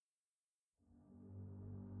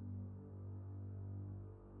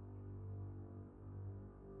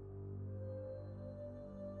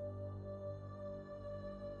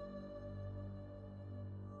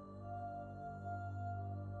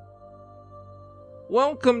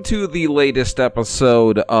Welcome to the latest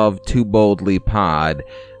episode of Too Boldly Pod,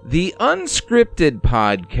 the unscripted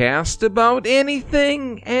podcast about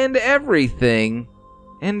anything and everything,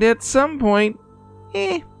 and at some point,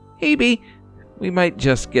 maybe, we might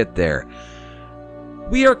just get there.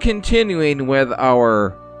 We are continuing with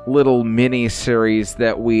our little mini-series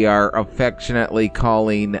that we are affectionately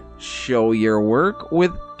calling Show Your Work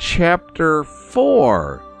with Chapter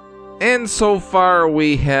 4. And so far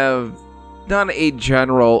we have done a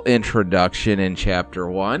general introduction in Chapter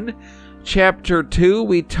 1. Chapter 2,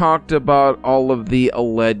 we talked about all of the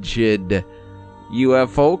alleged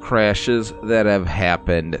UFO crashes that have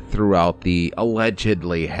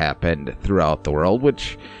allegedly happened throughout the world,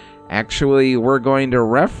 which actually we're going to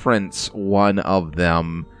reference one of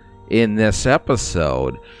them in this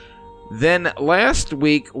episode. Then last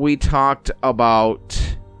week we talked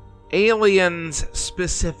about aliens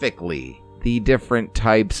specifically, the different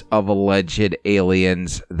types of alleged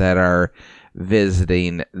aliens that are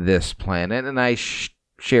visiting this planet, and I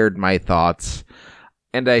shared my thoughts,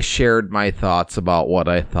 and I shared my thoughts about what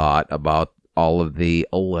I thought about all of the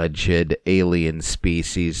alleged alien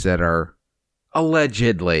species that are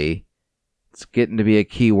allegedly, it's getting to be a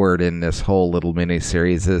key word in this whole little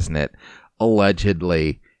mini-series, isn't it?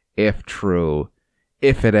 Allegedly, if true,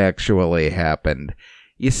 if it actually happened.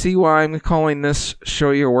 You see why I'm calling this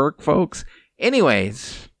Show Your Work, folks?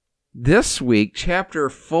 Anyways, this week, Chapter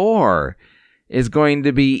 4 is going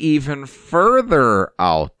to be even further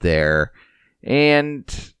out there, and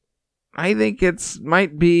I think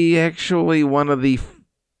might be actually one of the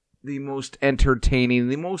most entertaining,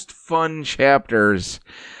 the most fun chapters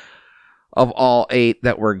of all 8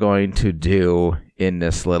 that we're going to do in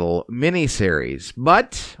this little mini-series.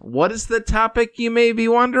 But what is the topic, you may be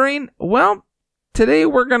wondering? Well, today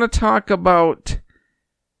we're going to talk about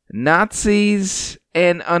Nazis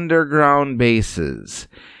and underground bases.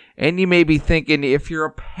 And you may be thinking, if you're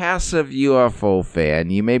a passive UFO fan,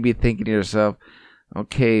 you may be thinking to yourself,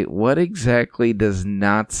 okay, what exactly does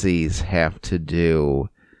Nazis have to do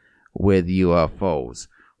with UFOs?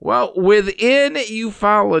 Well, within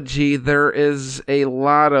ufology, there is a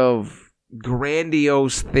lot of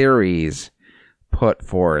grandiose theories put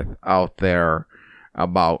forth out there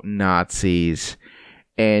about Nazis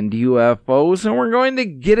and UFOs, and we're going to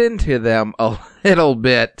get into them a little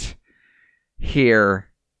bit here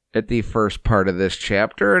at the first part of this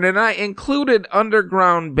chapter. And then I included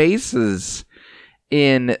underground bases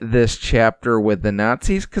in this chapter with the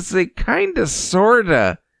Nazis because they kind of, sort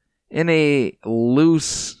of, in a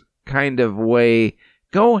loose kind of way,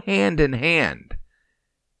 go hand in hand.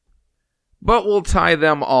 But we'll tie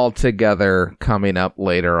them all together coming up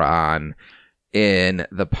later on in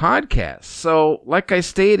the podcast. So, like I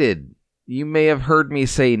stated, you may have heard me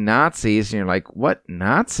say Nazis, and you're like, what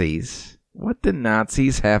Nazis? What do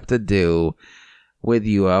Nazis have to do with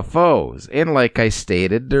UFOs? And like I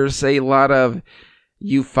stated, there's a lot of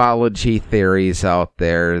ufology theories out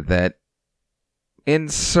there that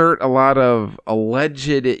insert a lot of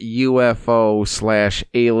alleged UFO/alien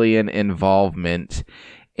involvement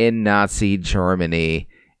in Nazi Germany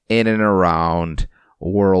in and around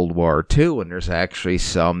World War II, and there's actually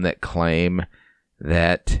some that claim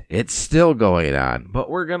that it's still going on. But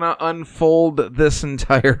we're going to unfold this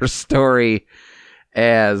entire story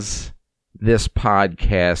as this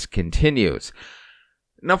podcast continues.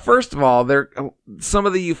 Now, first of all, some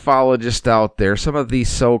of the ufologists out there, some of the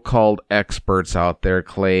so-called experts out there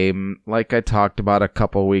claim, like I talked about a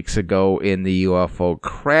couple weeks ago in the UFO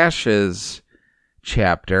crashes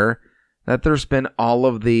chapter, that there's been all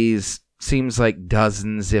of these, seems like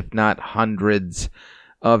dozens, if not hundreds,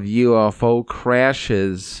 of UFO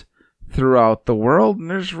crashes throughout the world, and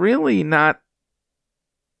there's really not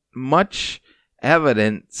much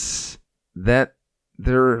evidence that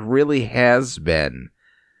there really has been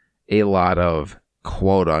a lot of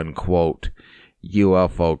quote-unquote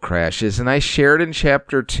UFO crashes. And I shared in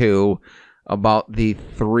Chapter 2 about the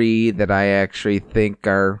 3 that I actually think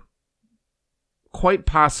are quite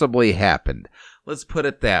possibly happened. Let's put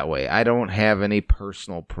it that way. I don't have any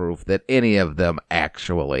personal proof that any of them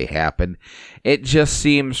actually happened. It just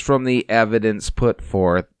seems from the evidence put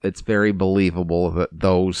forth, it's very believable that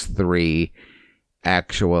those 3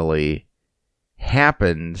 actually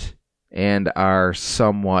happened and are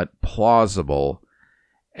somewhat plausible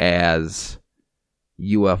as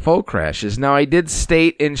UFO crashes. Now, I did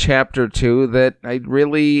state in Chapter 2 that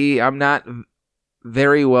I'm not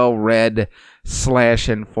very well read /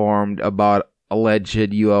 informed about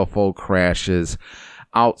alleged UFO crashes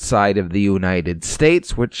outside of the United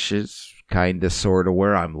States, which is kind of sort of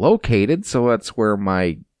where I'm located, so that's where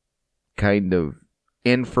my kind of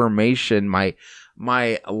information,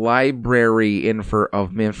 my library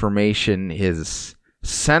of information is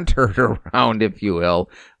centered around, if you will,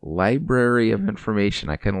 library of information.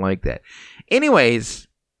 I kind of like that. Anyways,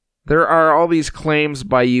 there are all these claims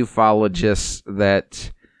by ufologists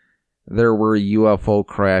that there were UFO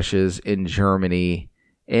crashes in Germany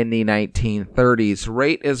in the 1930s,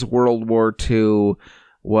 right as World War II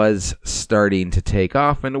was starting to take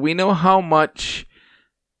off. And we know how much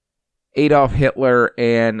Adolf Hitler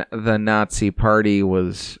and the Nazi Party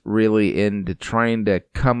was really into trying to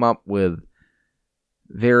come up with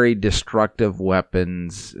very destructive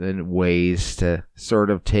weapons and ways to sort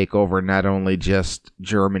of take over not only just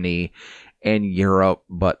Germany and Europe,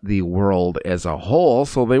 but the world as a whole.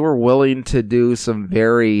 So they were willing to do some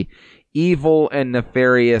very evil and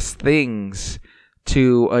nefarious things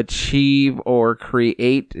to achieve or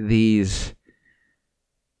create these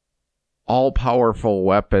all-powerful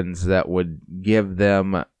weapons that would give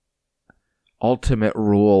them ultimate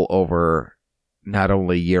rule over not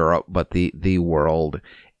only Europe, but the world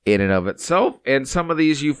in and of itself. And some of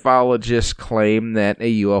these ufologists claim that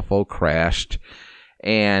a UFO crashed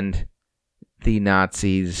and the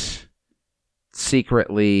Nazis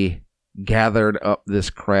secretly gathered up this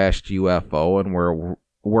crashed UFO and were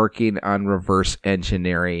working on reverse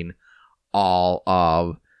engineering all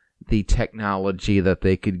of the technology that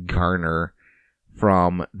they could garner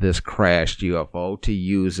from this crashed UFO to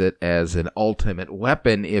use it as an ultimate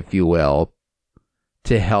weapon, if you will,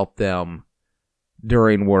 to help them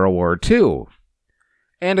during World War II.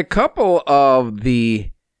 And a couple of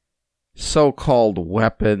the so-called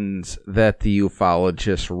weapons that the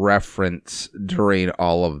ufologists reference during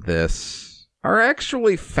all of this are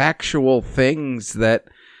actually factual things that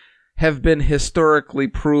have been historically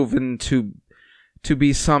proven to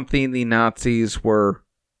be something the Nazis were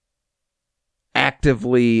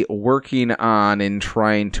actively working on and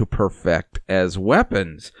trying to perfect as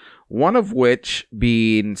weapons. One of which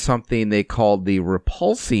being something they called the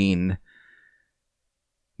repulsing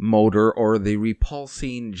motor or the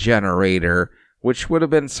repulsing generator, which would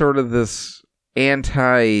have been sort of this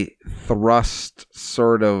anti-thrust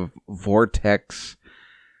sort of vortex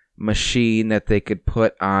machine that they could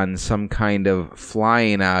put on some kind of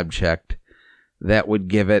flying object that would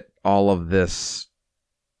give it all of this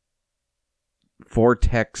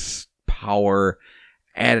vortex power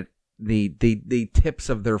at the tips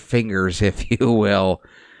of their fingers, if you will,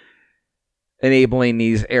 enabling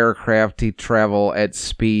these aircraft to travel at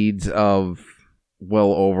speeds of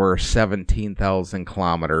well over 17,000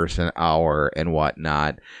 kilometers an hour and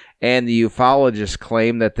whatnot. And the ufologists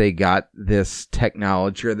claim that they got this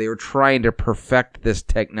technology, or they were trying to perfect this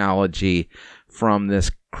technology from this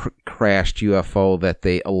crashed UFO that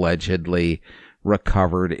they allegedly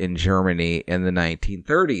recovered in Germany in the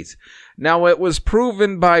 1930s. Now, it was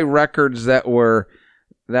proven by records that were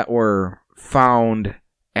found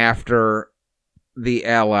after the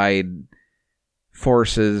Allied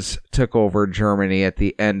forces took over Germany at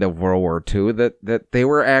the end of World War II that they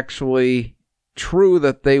were actually true,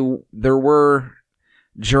 that there were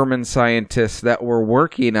German scientists that were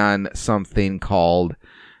working on something called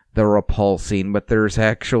the repulsing, but there's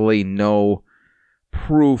actually no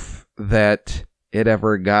proof that it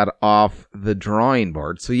ever got off the drawing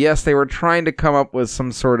board. So yes, they were trying to come up with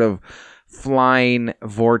some sort of flying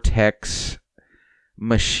vortex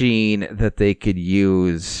machine that they could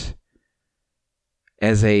use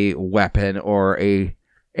as a weapon or an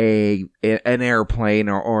airplane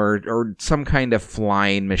or some kind of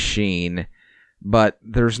flying machine, but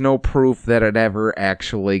there's no proof that it ever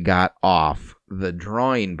actually got off the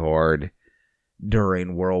drawing board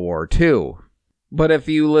during World War II. But if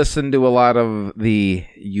you listen to a lot of the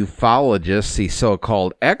ufologists, the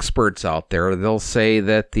so-called experts out there, they'll say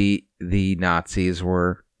that the Nazis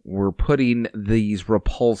were putting these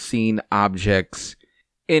repulsing objects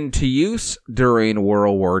into use during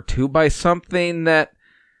World War II by something that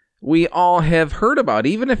we all have heard about.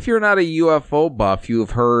 Even if you're not a UFO buff,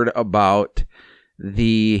 you've heard about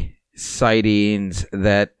the sightings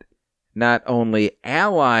that not only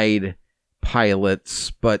Allied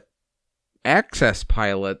pilots, but Axis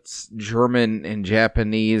pilots, German and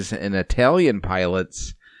Japanese and Italian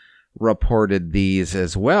pilots, reported these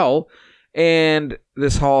as well. And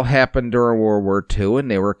this all happened during World War II, and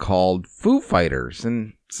they were called Foo Fighters.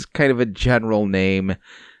 And it's kind of a general name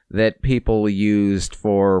that people used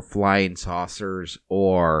for flying saucers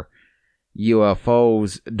or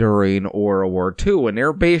UFOs during World War II. And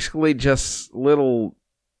they're basically just little...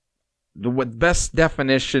 The best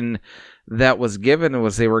definition that was given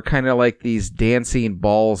was they were kind of like these dancing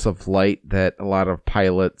balls of light that a lot of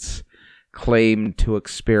pilots claimed to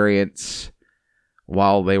experience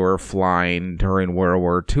while they were flying during World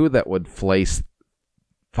War II that would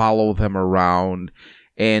follow them around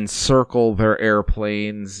and circle their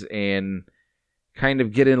airplanes and kind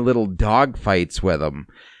of get in little dogfights with them.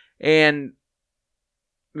 And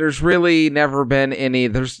there's really never been any.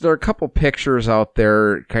 There are a couple pictures out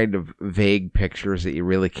there, kind of vague pictures that you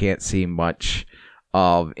really can't see much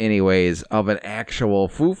of anyways, of an actual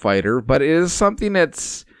Foo Fighter, but it is something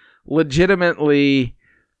that's legitimately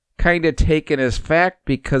kind of taken as fact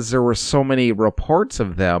because there were so many reports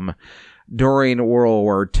of them during World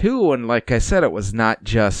War II, and like I said, it was not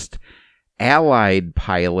just Allied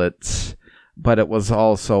pilots, but it was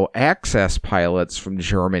also Axis pilots from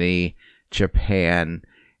Germany, Japan,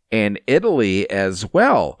 and Italy as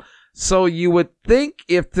well. So you would think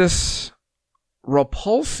if this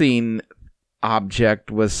repulsing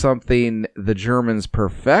object was something the Germans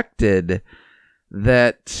perfected,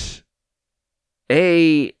 that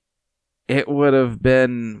it would have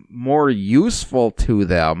been more useful to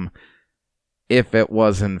them if it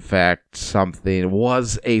was in fact something,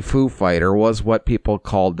 was a Foo Fighter, was what people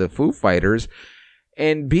called the Foo Fighters.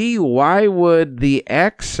 And B, why would the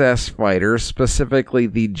Axis fighters, specifically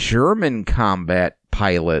the German combat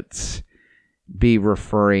pilots, be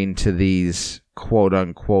referring to these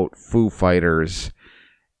quote-unquote Foo Fighters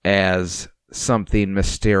as something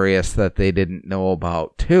mysterious that they didn't know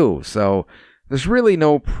about too? So there's really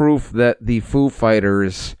no proof that the Foo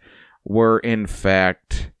Fighters were in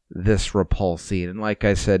fact this repulsing. And like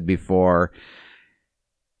I said before,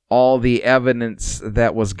 all the evidence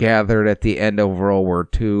that was gathered at the end of World War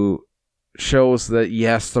II shows that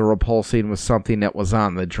yes, the repulsing was something that was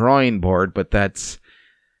on the drawing board, but that's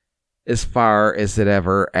as far as it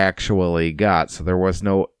ever actually got. So there was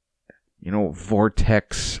no,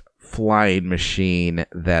 vortex flying machine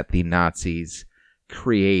that the Nazis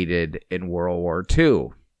created in World War II.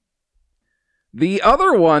 The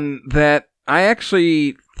other one that I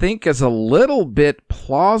actually think is a little bit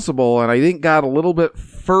plausible, and I think got a little bit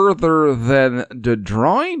further than the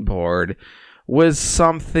drawing board, was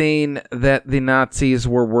something that the Nazis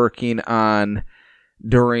were working on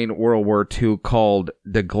during World War II called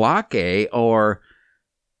the Glocke, or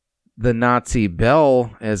the Nazi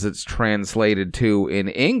bell, as it's translated to in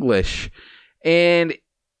English. And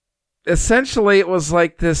essentially it was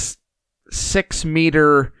like this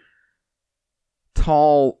 6-meter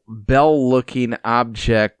tall bell-looking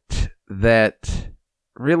object that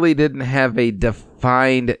really didn't have a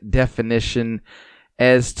defined definition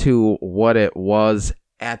as to what it was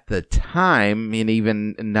at the time, and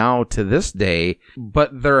even now to this day.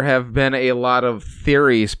 But there have been a lot of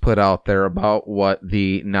theories put out there about what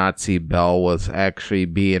the Nazi bell was actually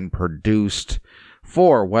being produced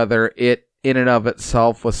for, whether it in and of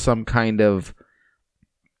itself was some kind of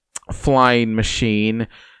flying machine.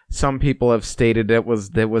 Some people have stated it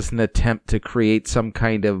was an attempt to create some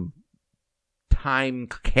kind of time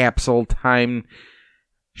capsule, time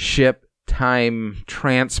ship, time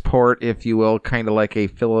transport, if you will, kind of like a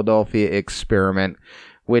Philadelphia experiment,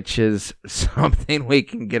 which is something we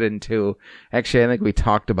can get into. Actually, I think we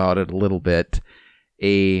talked about it a little bit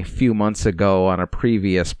a few months ago on a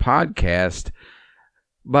previous podcast,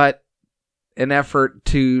 but an effort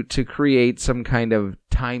to create some kind of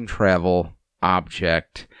time travel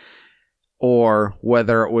object, or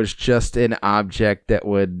whether it was just an object that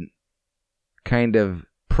would kind of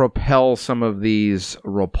propel some of these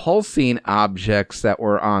repulsing objects that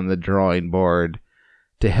were on the drawing board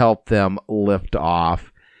to help them lift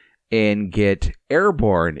off and get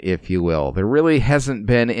airborne, if you will. There really hasn't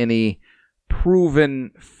been any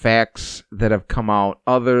proven facts that have come out,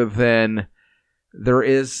 other than there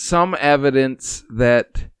is some evidence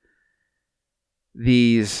that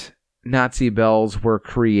these Nazi bells were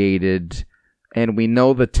created, and we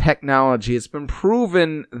know the technology. It's been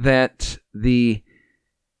proven that the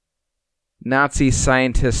Nazi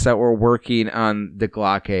scientists that were working on the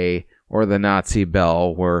Glocke, or the Nazi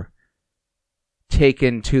bell, were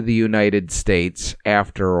taken to the United States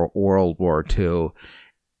after World War II.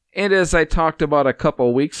 And as I talked about a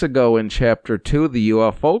couple weeks ago in Chapter 2, the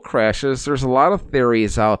UFO crashes, there's a lot of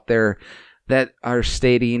theories out there that are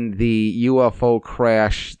stating the UFO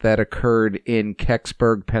crash that occurred in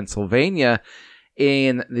Kecksburg, Pennsylvania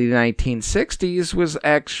in the 1960s was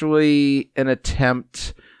actually an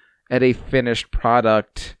attempt at a finished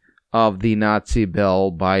product of the Nazi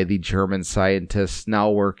bell by the German scientists now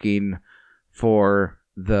working for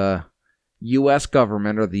the U.S.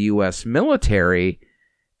 government or the U.S. military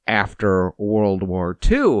after World War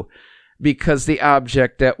II, because the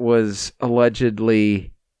object that was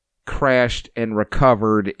allegedly crashed and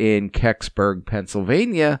recovered in Kecksburg,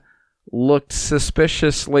 Pennsylvania, looked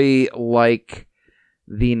suspiciously like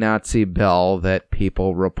the Nazi bell that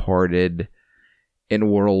people reported in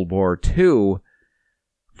World War II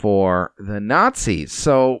for the Nazis.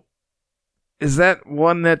 So is that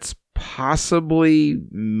one that's possibly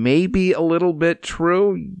maybe a little bit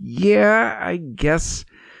true? Yeah, I guess,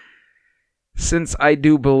 since I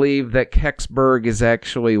do believe that Kecksburg is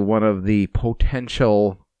actually one of the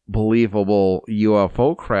potential believable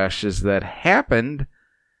UFO crashes that happened,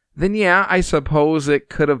 then yeah, I suppose it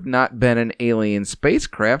could have not been an alien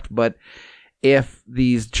spacecraft, but if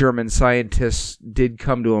these German scientists did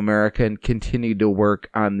come to America and continued to work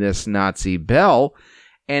on this Nazi bell,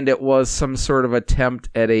 and it was some sort of attempt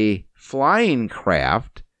at a flying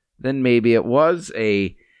craft, then maybe it was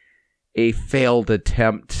a failed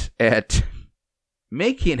attempt at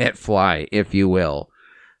making it fly, if you will.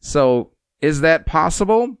 So, is that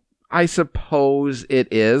possible? I suppose it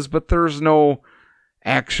is, but there's no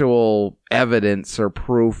actual evidence or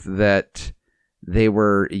proof that they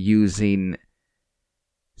were using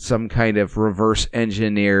some kind of reverse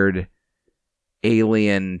engineered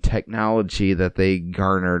alien technology that they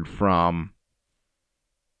garnered from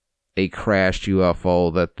a crashed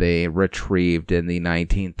UFO that they retrieved in the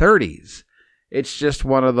 1930s. It's just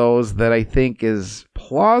one of those that I think is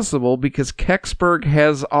plausible because Kecksburg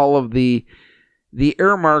has all of the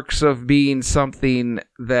earmarks of being something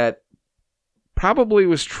that probably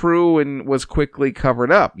was true and was quickly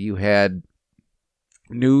covered up. You had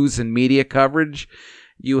news and media coverage.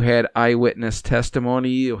 You had eyewitness testimony.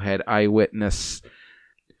 You had eyewitness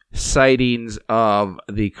sightings of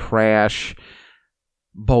the crash,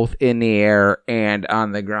 both in the air and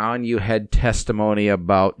on the ground. You had testimony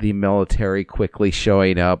about the military quickly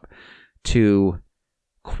showing up to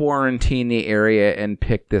quarantine the area and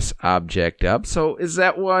pick this object up. So is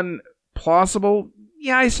that one plausible?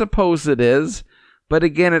 Yeah, I suppose it is. But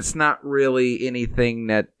again, it's not really anything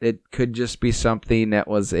that it could just be something that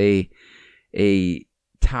was a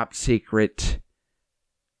top secret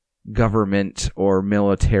government or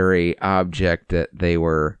military object that they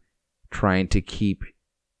were trying to keep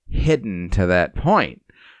hidden to that point.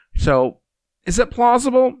 So, is it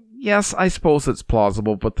plausible? Yes, I suppose it's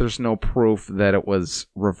plausible, but there's no proof that it was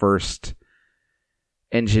reversed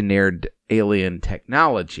engineered alien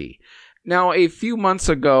technology. Now, a few months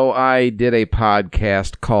ago, I did a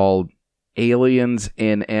podcast called Aliens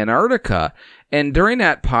in Antarctica, and during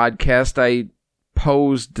that podcast, I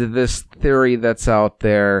posed this theory that's out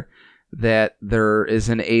there that there is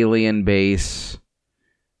an alien base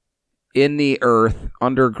in the Earth,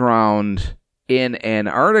 underground, in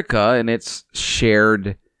Antarctica, and it's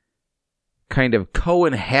shared, kind of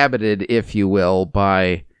co-inhabited, if you will,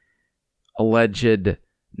 by alleged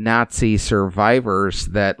Nazi survivors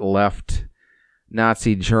that left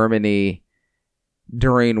Nazi Germany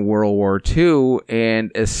during World War II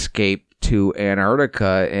and escaped to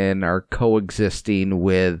Antarctica and are coexisting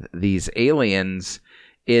with these aliens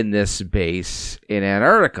in this base in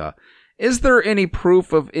Antarctica. Is there any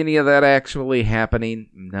proof of any of that actually happening?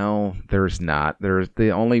 No, there's not. There's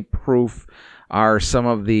the only proof are some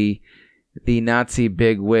of the Nazi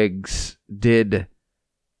bigwigs did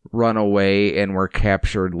run away and were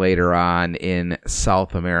captured later on in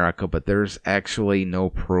South America, but there's actually no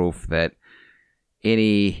proof that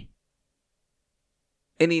any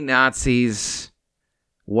Nazis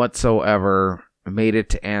whatsoever made it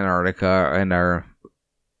to Antarctica and are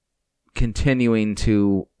continuing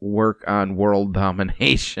to work on world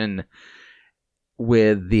domination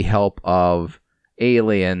with the help of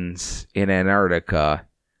aliens in Antarctica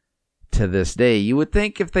to this day. You would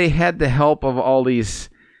think if they had the help of all these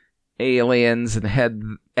aliens and had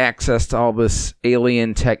access to all this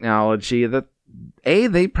alien technology, that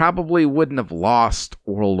they probably wouldn't have lost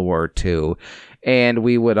World War II, and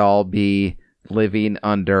we would all be living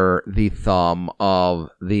under the thumb of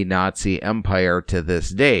the Nazi Empire to this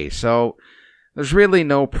day. So there's really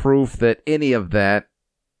no proof that any of that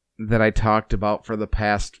I talked about for the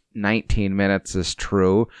past 19 minutes is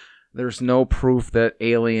true. There's no proof that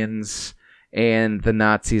aliens and the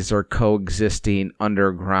Nazis are coexisting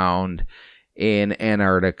underground in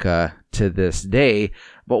Antarctica to this day.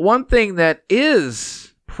 But one thing that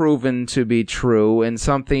is proven to be true, and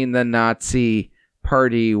something the Nazi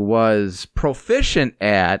Party was proficient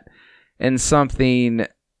at, and something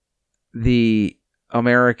the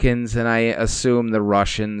Americans, and I assume the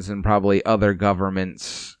Russians and probably other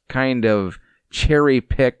governments, kind of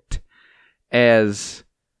cherry-picked as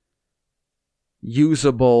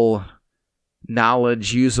usable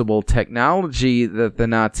knowledge, usable technology that the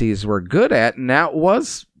Nazis were good at, and that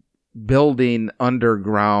was building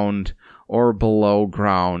underground or below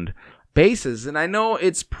ground bases. And I know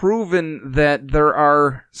it's proven that there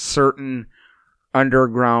are certain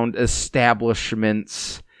underground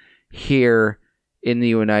establishments here in the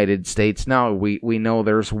United States. Now, we know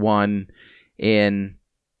there's one in,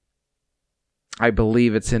 I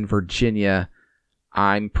believe it's in Virginia.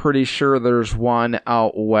 I'm pretty sure there's one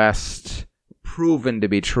out west, proven to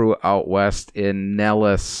be true out west in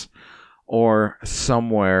Nellis or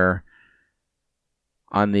somewhere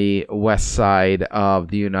on the west side of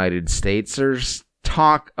the United States. There's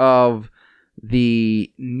talk of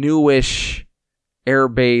the newish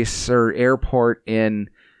airbase or airport in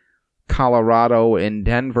Colorado in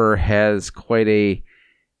Denver has quite a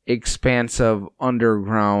expansive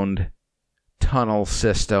underground tunnel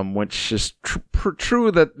system, which is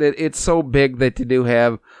true that it's so big that they do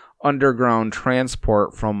have underground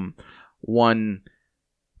transport from one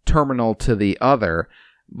terminal to the other.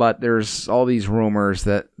 But there's all these rumors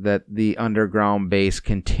that the underground base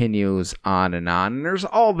continues on. And there's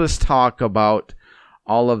all this talk about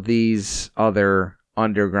all of these other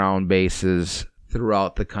underground bases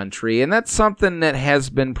throughout the country. And that's something that has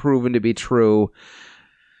been proven to be true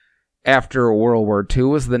after World War II,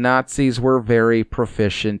 was the Nazis were very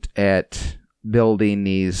proficient at building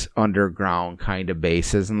these underground kind of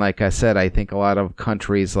bases. And like I said, I think a lot of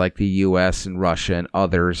countries like the US and Russia and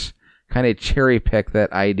others kind of cherry pick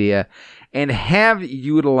that idea and have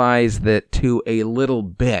utilized it to a little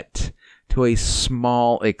bit, to a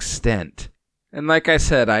small extent. And like I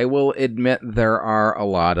said, I will admit there are a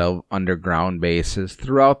lot of underground bases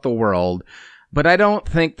throughout the world, but I don't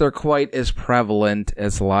think they're quite as prevalent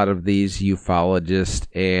as a lot of these ufologists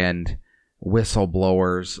and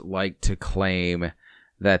whistleblowers like to claim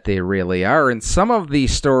that they really are. And some of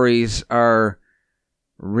these stories are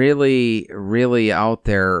really, really out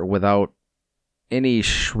there without any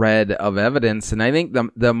shred of evidence. And I think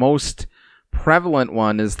the most prevalent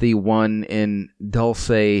one is the one in Dulce,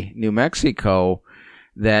 New Mexico,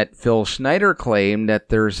 that Phil Schneider claimed that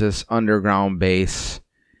there's this underground base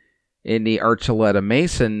in the Archuleta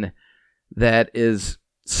Mesa that is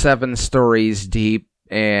 7 stories deep,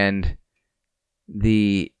 and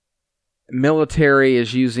the military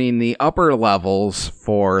is using the upper levels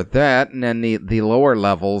for that, and then the lower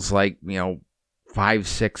levels, like 5,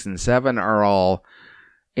 6, and 7, are all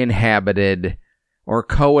inhabited or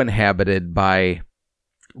co-inhabited by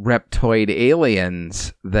reptoid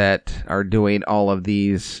aliens that are doing all of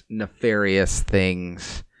these nefarious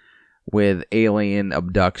things with alien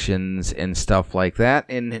abductions and stuff like that.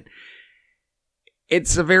 And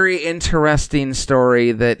it's a very interesting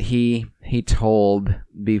story that he told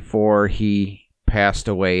before he passed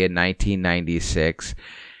away in 1996.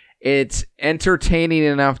 It's entertaining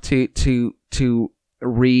enough to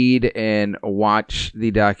read and watch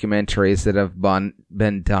the documentaries that have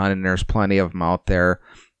been done, and there's plenty of them out there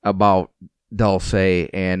about Dulce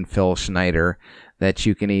and Phil Schneider that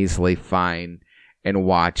you can easily find and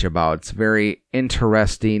watch about. It's a very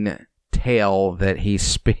interesting tale that he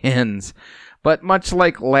spins. But much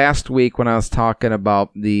like last week when I was talking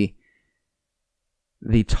about the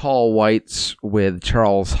tall whites with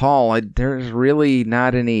Charles Hall, there's really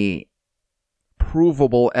not any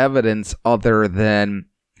provable evidence other than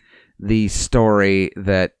the story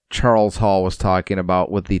that Charles Hall was talking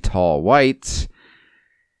about with the tall whites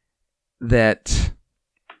that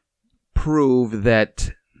prove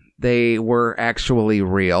that they were actually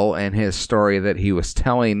real, and his story that he was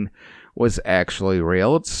telling was actually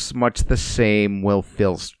real. It's much the same with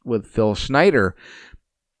Phil Schneider.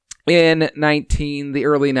 In the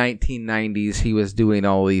early 1990s, he was doing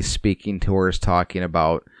all these speaking tours talking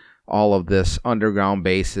about all of this underground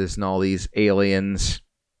bases and all these aliens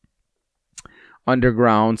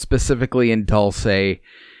underground, specifically in Dulce,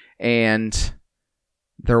 and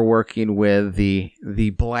they're working with the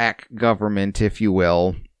black government, if you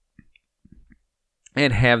will,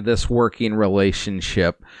 and have this working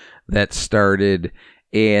relationship that started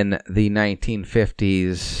in the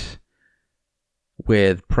 1950s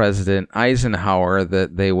with President Eisenhower,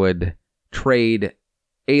 that they would trade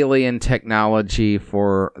alien technology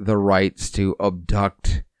for the rights to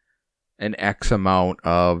abduct an X amount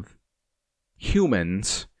of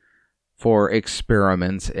humans for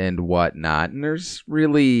experiments and whatnot. And there's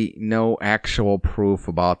really no actual proof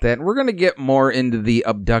about that. And we're going to get more into the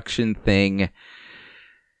abduction thing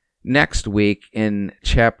next week in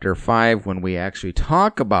Chapter 5 when we actually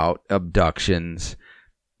talk about abductions.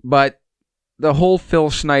 But the whole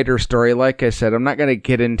Phil Schneider story, like I said, I'm not going to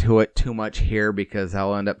get into it too much here because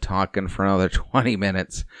I'll end up talking for another 20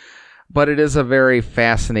 minutes. But it is a very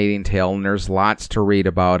fascinating tale, and there's lots to read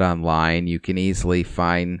about online. You can easily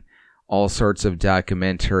find all sorts of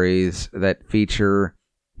documentaries that feature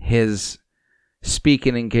his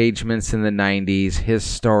speaking engagements in the 90s, his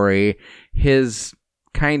story, his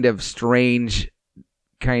kind of strange,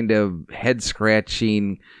 kind of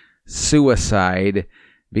head-scratching suicide,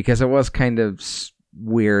 because it was kind of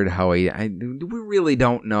weird how we really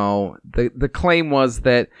don't know. The claim was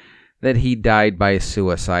that he died by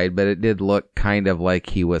suicide, but it did look kind of like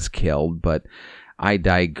he was killed, but I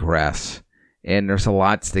digress. And there's a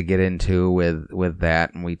lot to get into with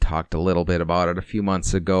that, and we talked a little bit about it a few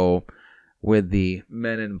months ago with the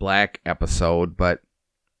Men in Black episode, but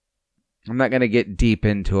I'm not going to get deep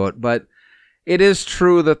into it. But it is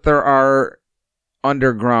true that there are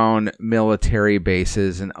underground military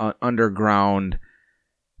bases and underground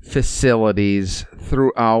facilities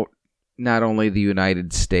throughout not only the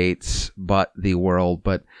United States, but the world.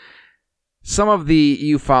 But some of the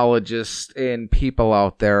ufologists and people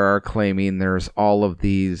out there are claiming there's all of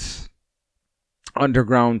these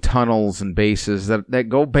underground tunnels and bases that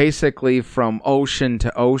go basically from ocean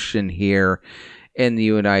to ocean here in the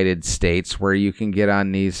United States, where you can get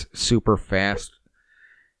on these super fast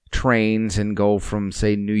trains and go from,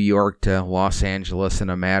 say, New York to Los Angeles in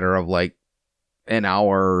a matter of like an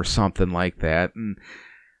hour or something like that. And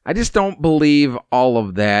I just don't believe all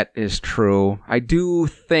of that is true. I do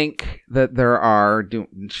think that there are,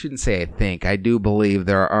 I do believe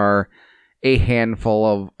there are a handful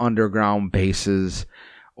of underground bases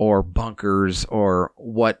or bunkers or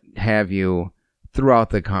what have you throughout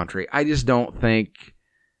the country. I just don't think,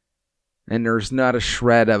 and there's not a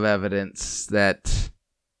shred of evidence that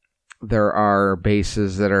there are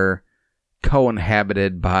bases that are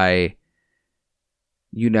co-inhabited by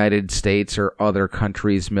United States or other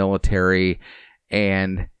countries' military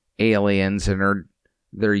and aliens, and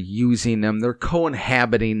they're using them, they're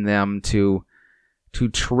co-inhabiting them to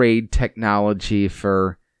trade technology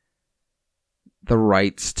for the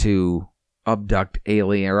rights to abduct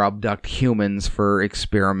humans for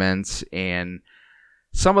experiments. And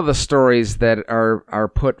some of the stories that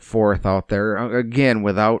are put forth out there, again,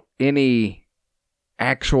 without any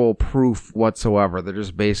actual proof whatsoever, they're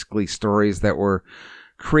just basically stories that were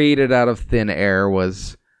created out of thin air,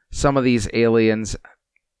 was some of these aliens,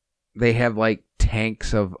 they have like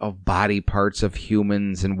tanks of body parts of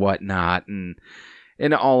humans and whatnot,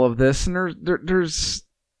 and all of this. And there's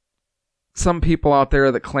some people out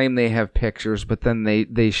there that claim they have pictures, but then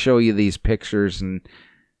they show you these pictures and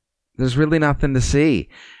there's really nothing to see.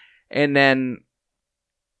 And then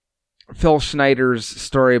Phil Schneider's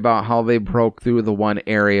story about how they broke through the one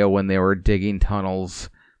area when they were digging tunnels,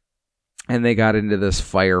 and they got into this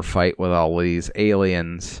firefight with all these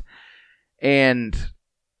aliens, and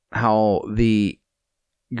how the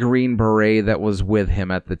Green Beret that was with him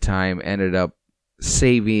at the time ended up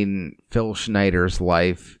saving Phil Schneider's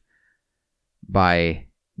life by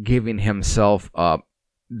giving himself up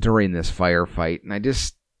during this firefight. And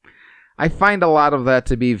I find a lot of that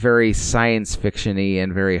to be very science fiction-y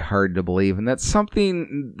and very hard to believe. And that's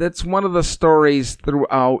one of the stories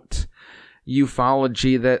throughout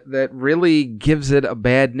ufology that really gives it a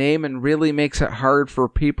bad name and really makes it hard for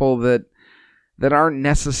people that aren't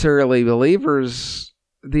necessarily believers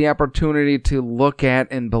the opportunity to look at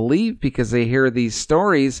and believe, because they hear these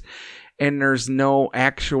stories and there's no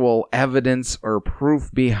actual evidence or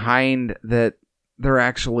proof behind that they're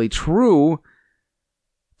actually true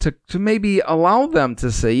to maybe allow them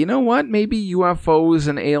to say, you know what, maybe UFOs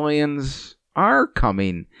and aliens are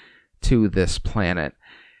coming to this planet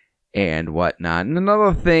and whatnot. And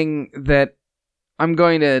another thing that I'm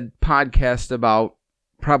going to podcast about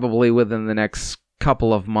probably within the next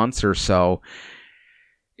couple of months or so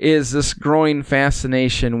is this growing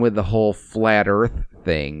fascination with the whole flat earth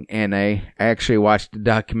thing. And I actually watched a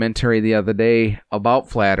documentary the other day about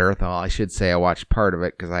flat earth. Well, I should say I watched part of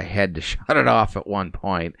it because I had to shut it off at one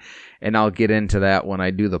point, and I'll get into that when I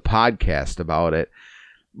do the podcast about it.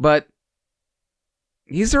 But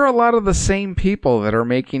these are a lot of the same people that are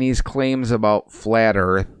making these claims about flat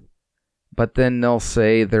earth, but then they'll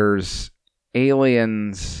say there's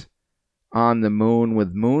aliens on the moon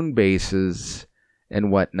with moon bases and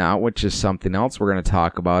whatnot, which is something else we're going to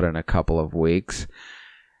talk about in a couple of weeks.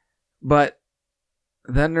 But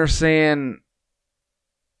then they're saying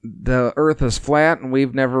the earth is flat and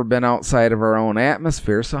we've never been outside of our own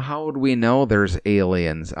atmosphere, so how would we know there's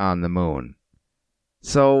aliens on the moon?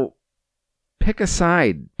 So pick a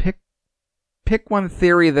side. Pick one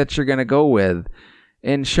theory that you're going to go with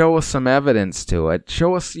and show us some evidence to it.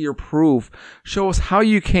 Show us your proof. Show us how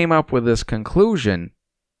you came up with this conclusion.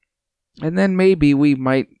 And then maybe we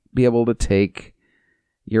might be able to take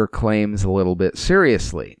your claims a little bit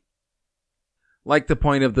seriously. Like the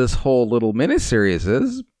point of this whole little miniseries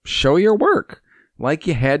is, show your work, like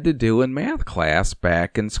you had to do in math class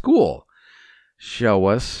back in school. Show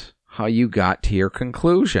us how you got to your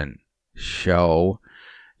conclusion. Show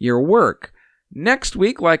your work. Next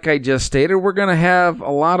week, like I just stated, we're going to have a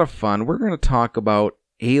lot of fun. We're going to talk about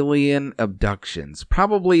alien abductions,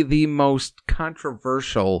 probably the most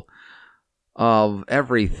controversial of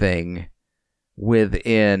everything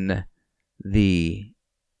within the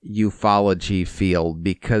ufology field,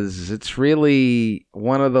 because it's really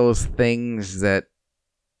one of those things that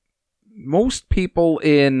most people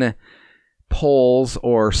in polls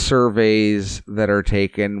or surveys that are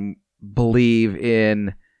taken believe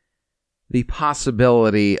in the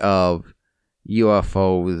possibility of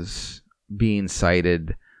UFOs being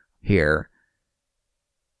sighted here.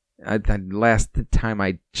 Last time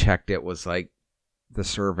I checked, it was like the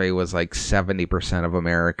survey was like 70% of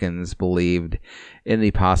Americans believed in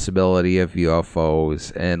the possibility of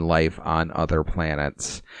UFOs and life on other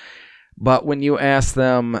planets. But when you ask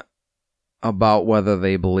them about whether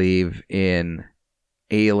they believe in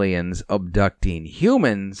aliens abducting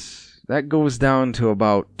humans, that goes down to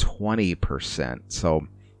about 20%. So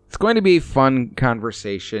it's going to be a fun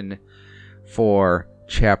conversation for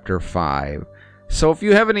Chapter 5. So if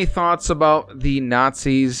you have any thoughts about the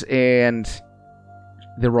Nazis and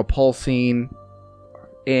the repulsing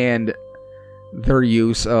and their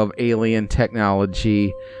use of alien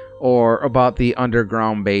technology, or about the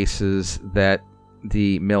underground bases that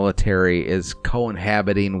the military is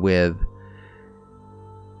cohabiting with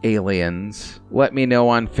aliens, let me know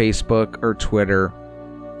on Facebook or Twitter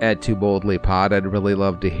at TooBoldlyPod. I'd really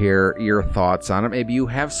love to hear your thoughts on it. Maybe you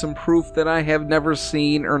have some proof that I have never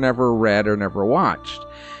seen or never read or never watched,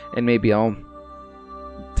 and maybe I'll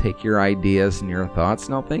take your ideas and your thoughts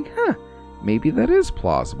and I'll think, maybe that is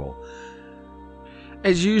plausible.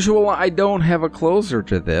 As usual, I don't have a closer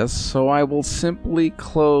to this, so I will simply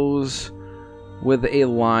close with a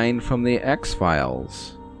line from the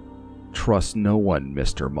X-Files. Trust no one,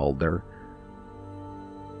 Mr. Mulder.